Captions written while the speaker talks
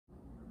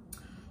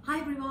Hi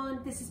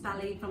everyone, this is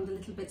Valley from the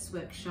Little Bits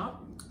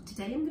Workshop.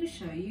 Today I'm going to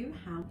show you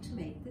how to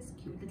make this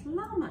cute little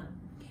llama.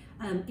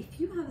 If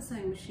you have a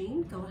sewing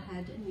machine, go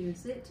ahead and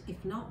use it.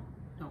 If not,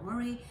 don't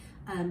worry,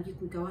 you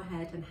can go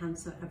ahead and hand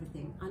sew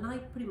everything. And I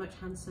pretty much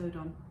hand sewed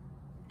on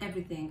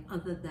everything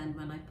other than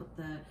when I put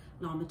the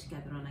llama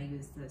together and I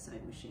used the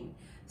sewing machine.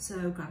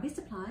 So grab your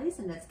supplies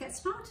and let's get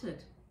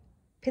started.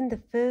 Pin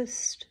the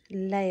first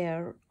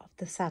layer of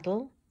the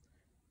saddle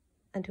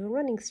and do a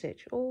running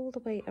stitch all the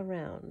way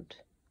around.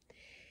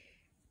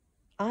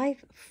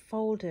 I've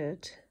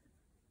folded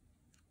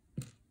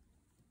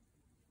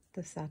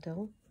the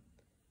saddle,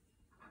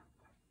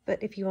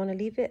 but if you want to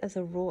leave it as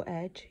a raw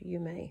edge, you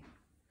may.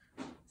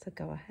 So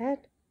go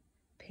ahead,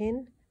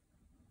 pin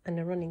and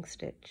a running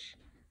stitch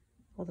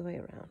all the way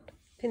around.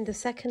 Pin the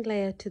second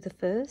layer to the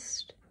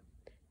first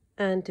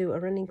and do a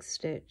running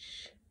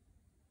stitch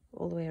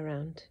all the way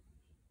around.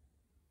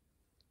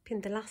 Pin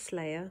the last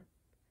layer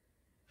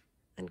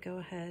and go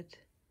ahead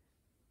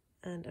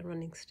and a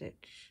running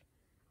stitch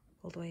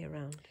all the way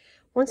around.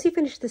 Once you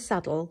finish the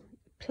saddle,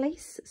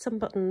 place some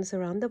buttons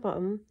around the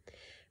bottom.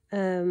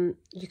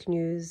 You can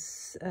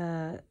use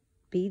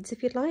beads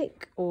if you'd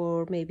like,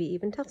 or maybe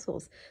even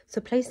tassels.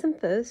 So place them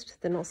first,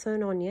 they're not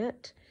sewn on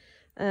yet,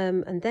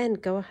 and then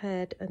go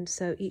ahead and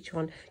sew each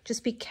one.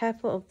 Just be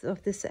careful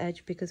of this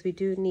edge because we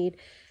do need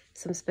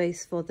some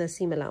space for the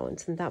seam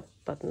allowance, and that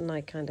button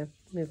I kind of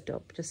moved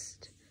up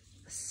just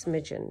a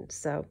smidgen.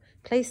 So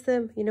place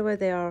them, you know where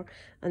they are,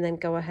 and then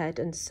go ahead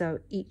and sew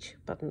each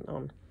button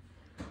on.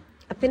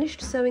 I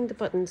finished sewing the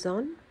buttons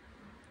on,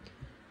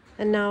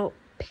 and now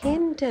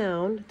pin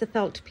down the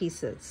felt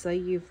pieces. So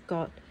you've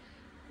got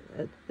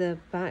the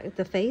back,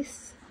 the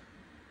face,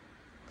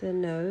 the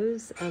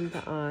nose and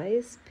the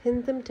eyes.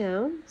 Pin them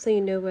down so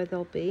you know where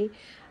they'll be,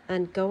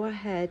 and go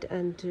ahead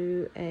and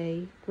do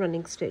a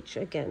running stitch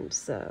again.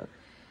 So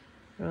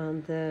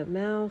around the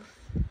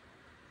mouth,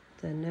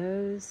 the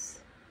nose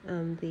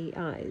and the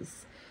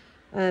eyes.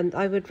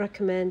 I would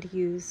recommend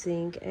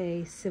using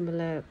a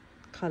similar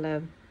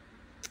colour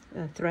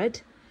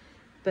thread,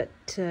 but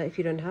if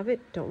you don't have it,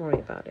 don't worry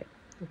about it.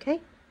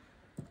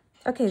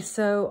 Okay,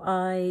 so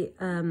I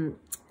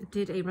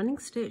did a running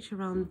stitch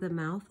around the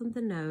mouth and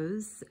the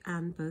nose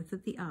and both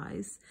of the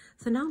eyes.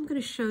 So now I'm going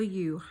to show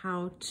you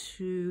how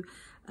to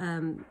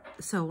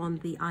sew on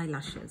the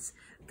eyelashes.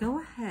 Go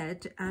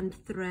ahead and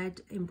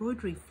thread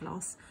embroidery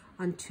floss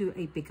onto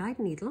a big-eyed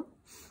needle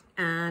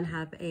and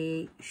have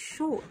a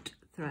short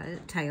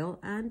thread tail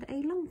and a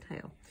long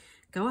tail.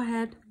 Go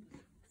ahead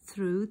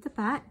through the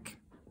back.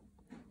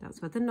 That's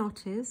where the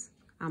knot is.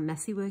 Our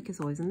messy work is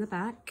always in the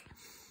back.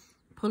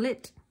 Pull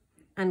it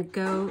and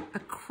go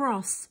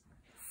across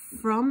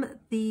from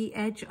the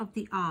edge of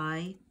the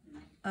eye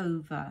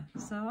over.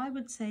 So I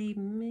would say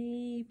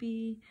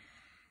maybe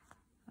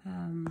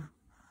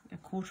a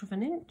quarter of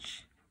an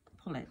inch.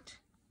 Pull it.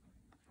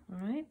 All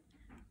right.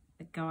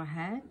 Go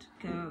ahead,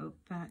 go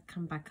back,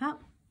 come back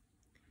up,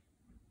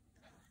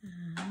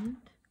 and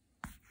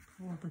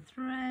pull the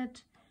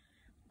thread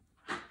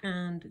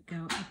and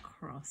go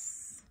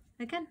across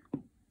again.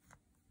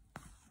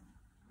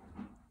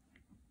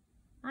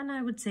 And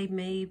I would say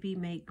maybe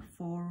make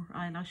 4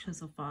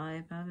 eyelashes or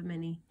 5, however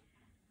many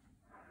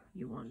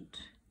you want.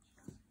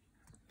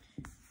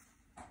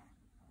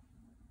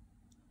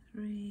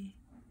 3.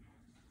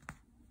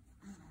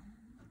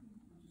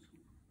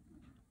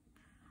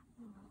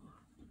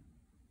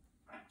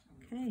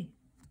 Okay.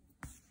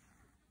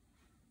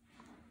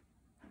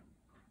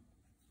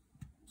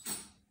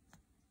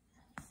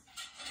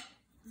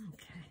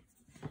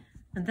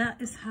 And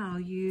that is how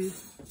you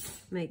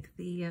make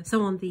the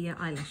sew on the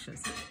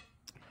eyelashes.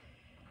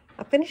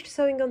 I finished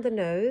sewing on the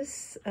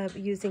nose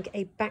using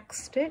a back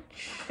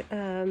stitch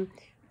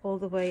all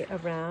the way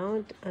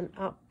around and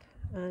up,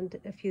 and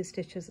a few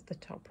stitches at the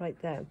top right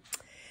there.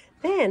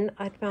 Then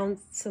I found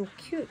some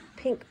cute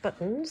pink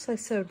buttons. I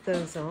sewed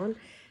those on,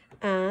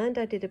 and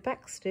I did a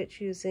back stitch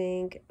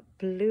using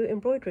blue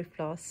embroidery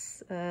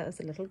floss as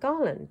a little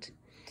garland.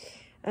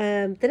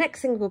 The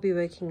next thing we'll be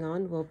working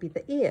on will be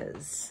the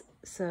ears.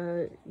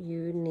 So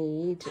you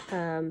need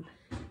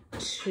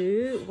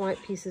 2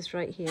 white pieces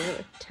right here,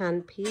 a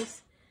tan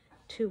piece,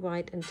 2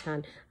 white and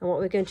tan. And what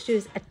we're going to do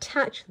is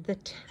attach the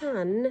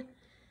tan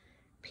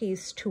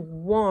piece to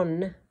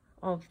one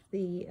of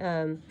the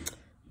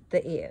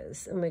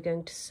ears, and we're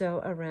going to sew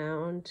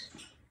around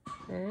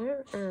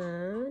there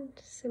and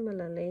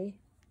similarly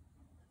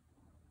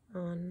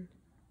on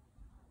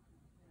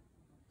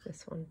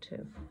this one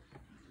too.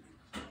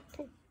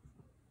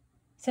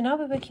 So now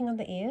we're working on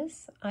the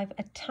ears. I've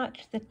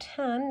attached the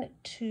tan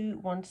to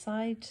one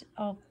side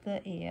of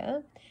the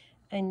ear,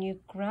 and you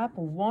grab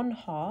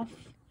 1/2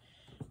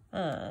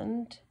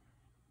 and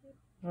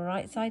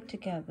right side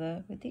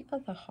together with the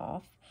other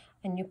half,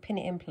 and you pin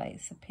it in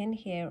place. A pin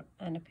here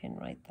and a pin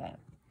right there.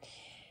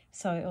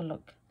 So it'll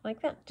look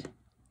like that.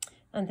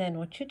 And then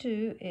what you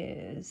do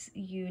is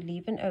you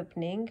leave an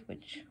opening,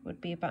 which would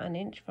be about 1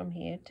 inch from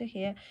here to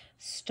here.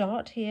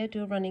 Start here,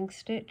 do a running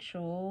stitch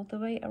all the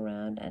way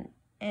around and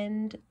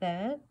end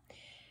there.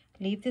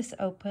 leave this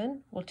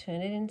open, we'll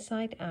turn it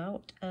inside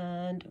out,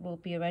 and we'll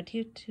be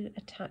ready to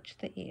attach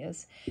the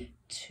ears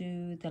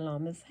to the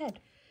llama's head.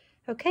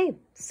 Okay,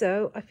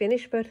 so I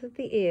finished both of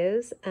the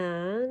ears,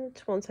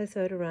 and once I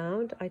sewed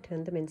around, I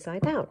turned them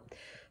inside out.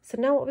 So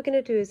now what we're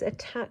going to do is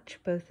attach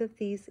both of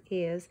these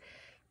ears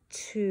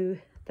to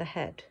the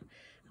head.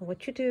 And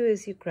what you do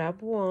is you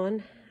grab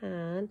one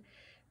and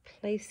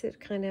place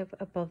it kind of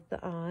above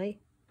the eye,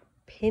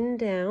 pin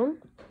down,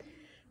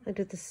 and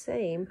do the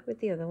same with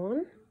the other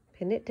one.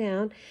 Pin it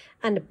down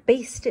and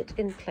baste it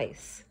in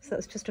place. So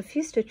it's just a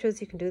few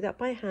stitches. You can do that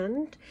by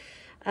hand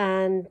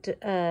and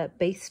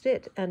baste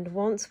it. And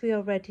once we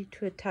are ready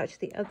to attach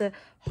the other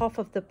half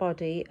of the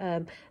body,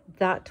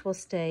 that will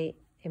stay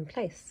in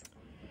place.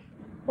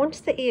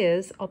 Once the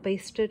ears are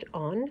basted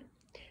on,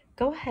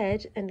 go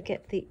ahead and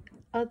get the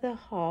other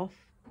half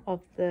of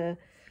the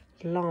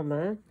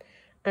llama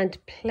and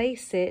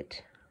place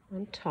it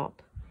on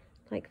top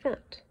like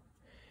that.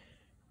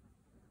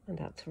 And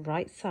that's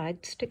right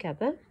sides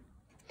together.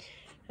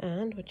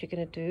 And what you're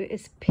going to do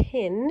is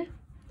pin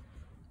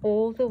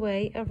all the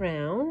way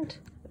around.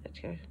 Let's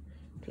go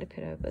flip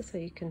it over so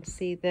you can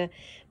see the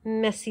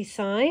messy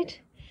side.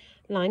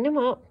 Line them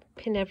up,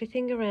 pin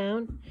everything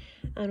around,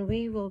 and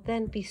we will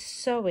then be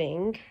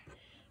sewing.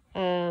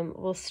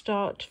 We'll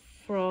start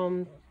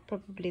from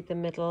probably the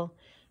middle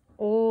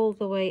all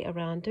the way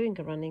around doing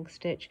a running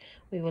stitch.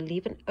 We will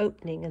leave an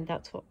opening, and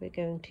that's what we're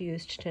going to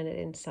use to turn it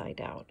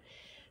inside out.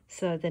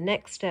 So the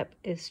next step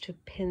is to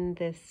pin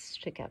this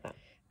together.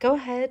 Go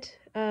ahead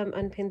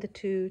and pin the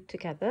two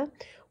together.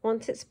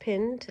 Once it's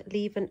pinned,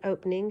 leave an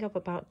opening of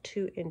about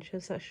 2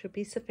 inches. That should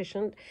be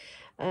sufficient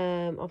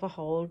of a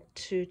hole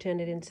to turn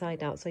it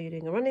inside out. So you're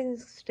doing a running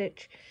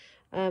stitch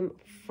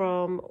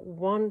from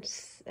one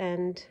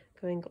end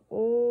going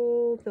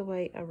all the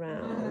way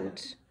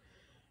around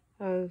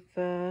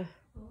over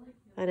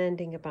and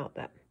ending about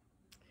that.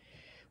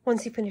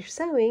 Once you finish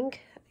sewing,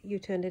 you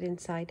turn it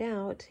inside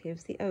out.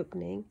 Here's the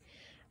opening,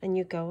 and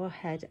you go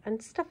ahead and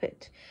stuff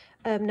it.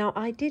 Now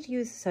I did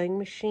use a sewing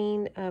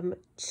machine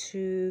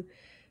to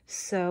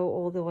sew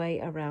all the way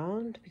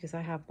around because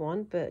I have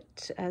one,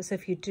 but so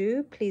if you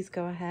do, please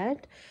go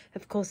ahead.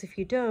 Of course, if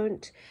you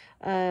don't,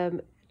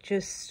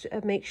 just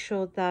make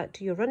sure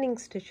that your running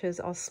stitches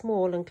are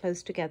small and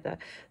close together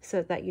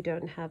so that you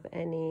don't have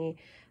any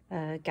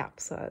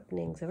gaps or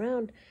openings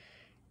around.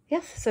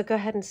 Yes, so go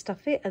ahead and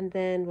stuff it, and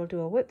then we'll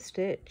do a whip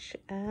stitch,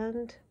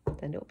 and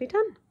then it'll be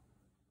done.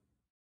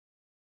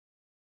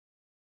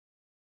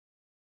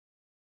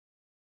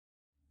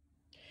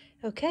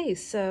 Okay,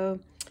 so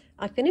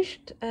I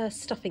finished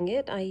stuffing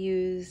it. I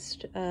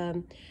used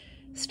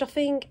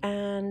stuffing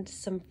and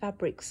some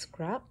fabric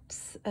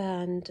scraps,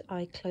 and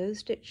I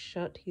closed it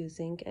shut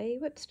using a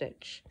whip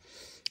stitch.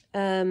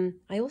 I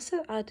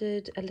also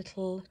added a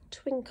little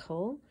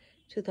twinkle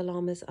to the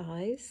llama's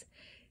eyes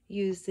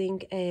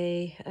using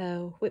a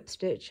whip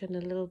stitch and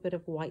a little bit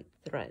of white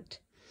thread.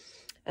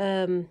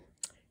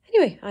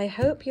 Anyway, I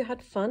hope you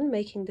had fun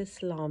making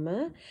this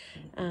llama,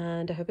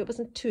 and I hope it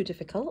wasn't too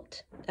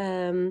difficult.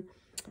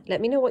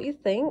 Let me know what you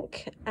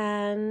think,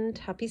 and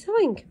happy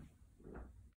sewing!